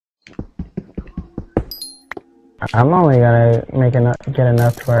I'm only gonna get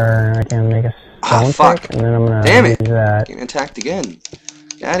enough to where I can make a stone fuck. pick, and then I'm gonna Damn use it! that. Getting attacked again.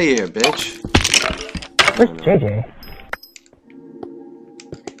 Get out of here, bitch. Where's JJ?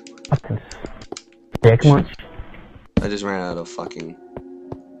 Fucking dick much? I just ran out of fucking...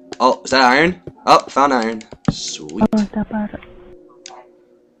 Oh, is that iron? Oh, found iron. Sweet.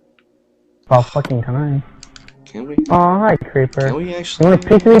 About fucking time. Can we? Oh, hi, creeper. Can we actually? You want a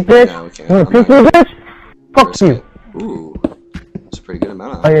piece of me, bitch? No, we can't. You want a piece of me, bitch? Fuck you. Ooh. That's a pretty good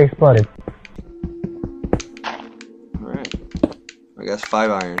amount of Oh, iron. you exploded. Alright. I got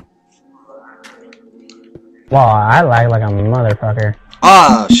 5 iron. Wow, I lag like a motherfucker.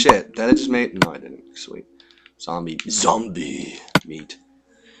 Ah, shit. That I just made? No, I didn't. Sweet. Zombie meat.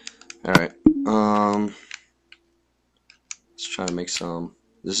 Alright. Let's try to make some.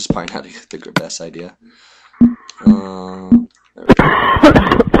 This is probably not the best idea. There we go.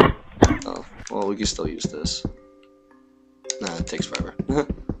 Oh, well, we can still use this. Nah, it takes forever.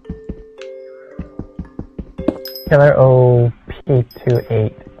 Killer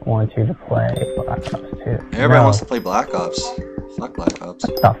OP2812 to play Black Ops 2. Everybody wants to play Black Ops. Fuck Black Ops.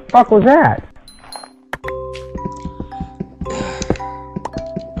 What the fuck was that?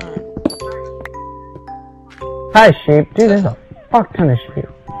 Hi, sheep. Dude, there's a fuck ton of sheep.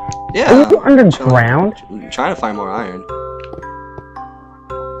 Yeah. Are you underground? I'm trying to find more iron.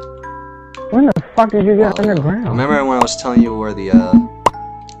 When the fuck did you get underground? Remember when I was telling you where the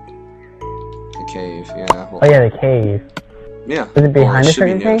cave? Yeah. Well, Oh yeah, the cave. yeah. Is it behind the should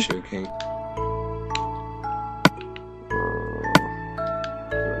be sugar near cane? Sugar cane.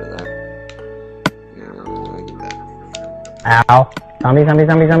 Ow. Zombie.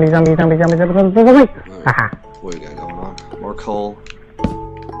 Haha. What do we got going on? More coal.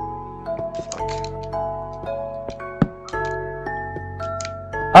 Fuck.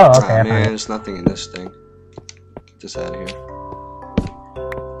 Oh, okay, I Man, found it. there's nothing in this thing. Get this out of here.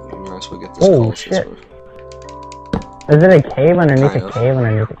 Might as well get this Oh, coal. shit. Is it a cave underneath Kind a of. cave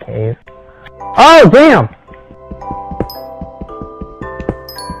underneath a cave? Oh, damn!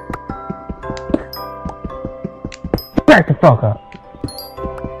 Back the fuck up.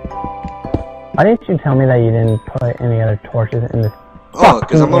 Why didn't you tell me that you didn't put any other torches in this Oh,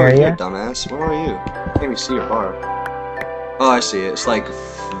 because I'm over area? here, dumbass. Where are you? I can't even see your bar. Oh, I see it. It's like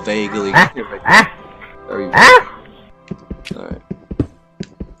vaguely. Very vague. Alright.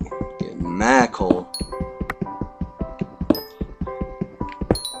 Get mad coal.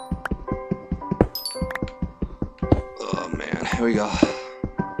 Oh man, here we go.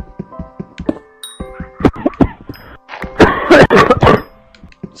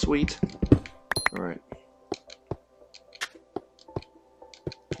 Sweet. Alright.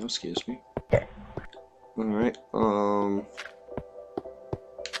 Oh, excuse me. Alright,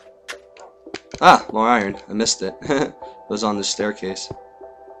 Ah, more iron. I missed it. It was on the staircase.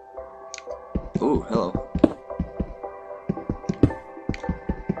 Ooh, hello.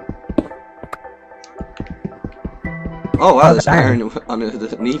 Oh wow, there's iron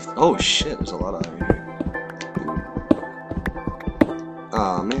underneath. Oh shit, there's a lot of iron here.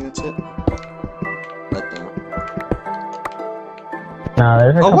 Aw, man, that's it. Let down. No,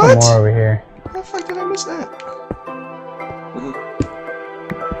 there's a couple what? more over here. How the fuck did I miss that?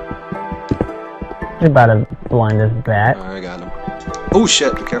 He's about to blind this bat. Alright, I got him. Oh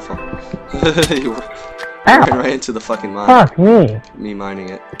shit, be careful. You were Ow! walking right into the fucking mine. Fuck me! Me mining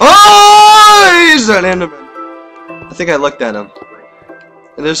it. Oh! He's an enderman! I think I looked at him.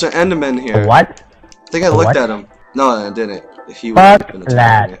 And there's an enderman here. What? I think I looked What? at him. No, I didn't. He Fuck would've been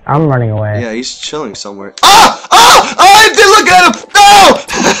that. attacking it. I'm running away. Yeah, he's chilling somewhere. Ah! Ah! I did look at him!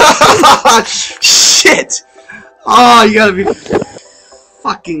 No! Shit! Oh, you gotta be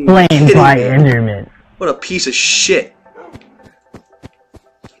fucking Blamed kidding by me. Enderman. What a piece of shit.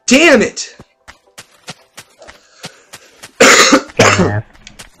 Damn it! Dumbass.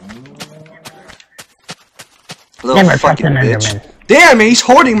 Little Never fucking trust an bitch. Enderman. Damn it, he's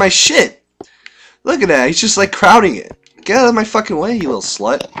hoarding my shit! Look at that, he's just like crowding it. Get out of my fucking way, you little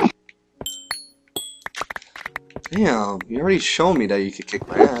slut. Damn, you already showed me that you could kick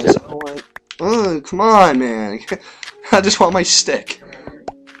my ass. I don't want... Oh, come on, man. I just want my stick.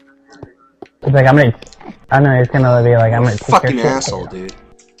 It's like, I know it's gonna be like, I'm gonna take Fucking your shit. asshole, dude.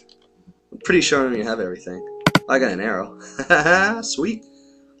 I'm pretty sure I don't even have everything. I got an arrow. Sweet.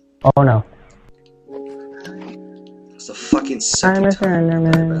 Oh no. It's the fucking Hi, second Mr. time.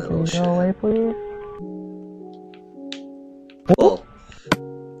 Enderman. Oh, Can you shit. go away, please? Oh.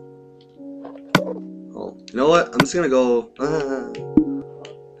 Oh. You know what? I'm just gonna go.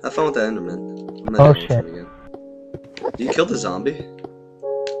 Have fun with that Enderman. I'm not Oh, dealing with shit. him again. Did you kill the zombie?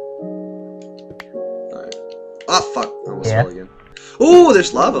 Alright. Ah, fuck. I almost Yeah. fell again. Ooh,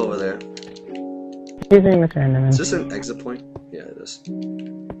 there's lava over there. Excuse me, Mr. Enderman. Is this an exit point? Yeah, it is.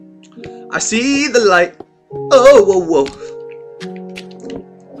 I see the light. Oh, whoa, whoa.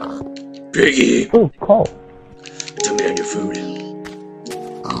 Piggy, Ooh, coal. demand your food.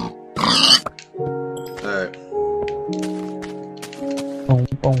 Alright. Boom,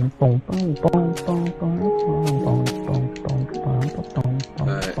 boom, boom, boom, boom, boom, boom, boom, boom, boom, boom.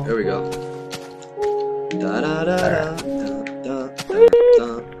 Alright, here we go. Da da da da da da da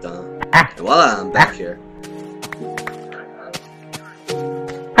da. And voila, I'm back here.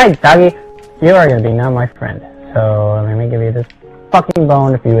 Hey, doggy. You are gonna be not my friend. So let me give you this fucking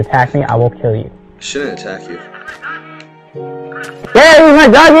bone. If you attack me, I will kill you. I shouldn't attack you. Yeah, he's my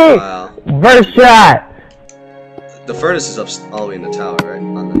doggy! Wow. First shot! The furnace is up all the way in the tower, right?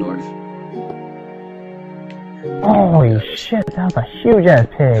 On the north. Holy shit, that was a huge ass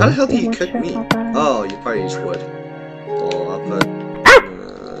pig. How the hell do you See cook what meat? shit like that? Oh, you probably use wood. Well, I'll put...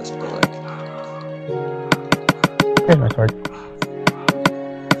 let's put like Here's my sword.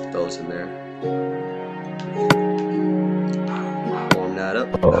 those in there. Warm that up.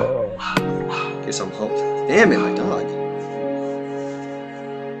 Oh. Get some help. Damn it, my dog.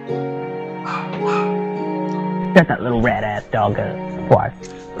 Get that little rat ass dog. What?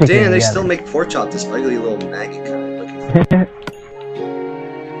 Damn, they still make pork chop, this ugly little maggot kind of looking.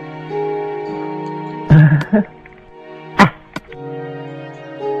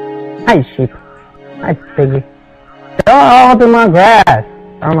 Hi, sheep. Hi, piggy. They're all up in my grass.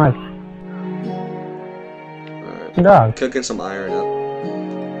 Oh my Alright. dog. Cooking some iron up.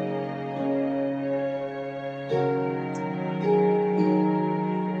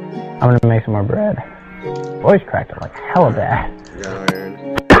 I'm gonna make some more bread. Voice cracked it like hella bad. Got iron.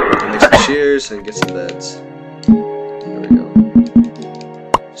 Make some shears and get some beds. There we go.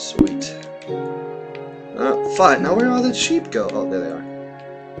 Sweet. Fine. Now where did all the sheep go? Oh, there they are.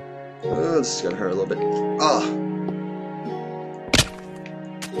 This is gonna hurt a little bit. Oh.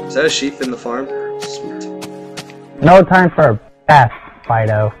 Is that a sheep in the farm? Sweet. No time for a bath,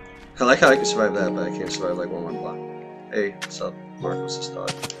 Fido. I like how I can survive that, but I can't survive like one more block. Hey, what's up, Marcos? This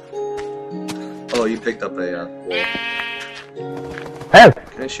dog. Oh, you picked up a wolf. No!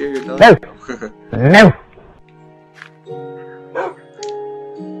 Can I shear your dog? No! No!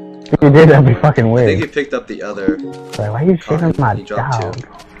 If you did, that'd be fucking I think weird. you picked up the other. Like, why are you shooting my He dropped dog? two.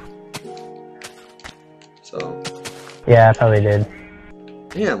 So. Yeah, I probably did.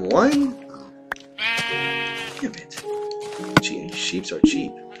 Damn, one? Damn it. Gee, sheeps are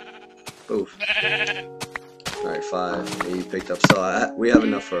cheap. Oof. Alright, 5. Yeah, you picked up. So we have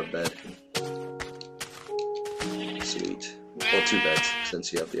enough for a bed. Sweet. Well, 2 beds,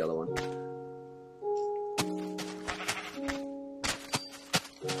 since you have the other one.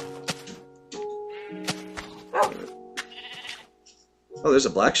 Oh, there's a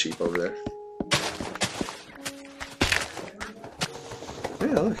black sheep over there.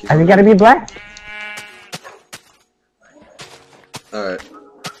 Yeah, look. Has he gotta be black? Alright.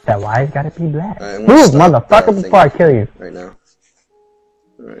 That why he's gotta be black? Alright, Move, motherfucker, before I kill you. Right now.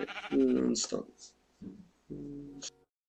 Alright. Stop.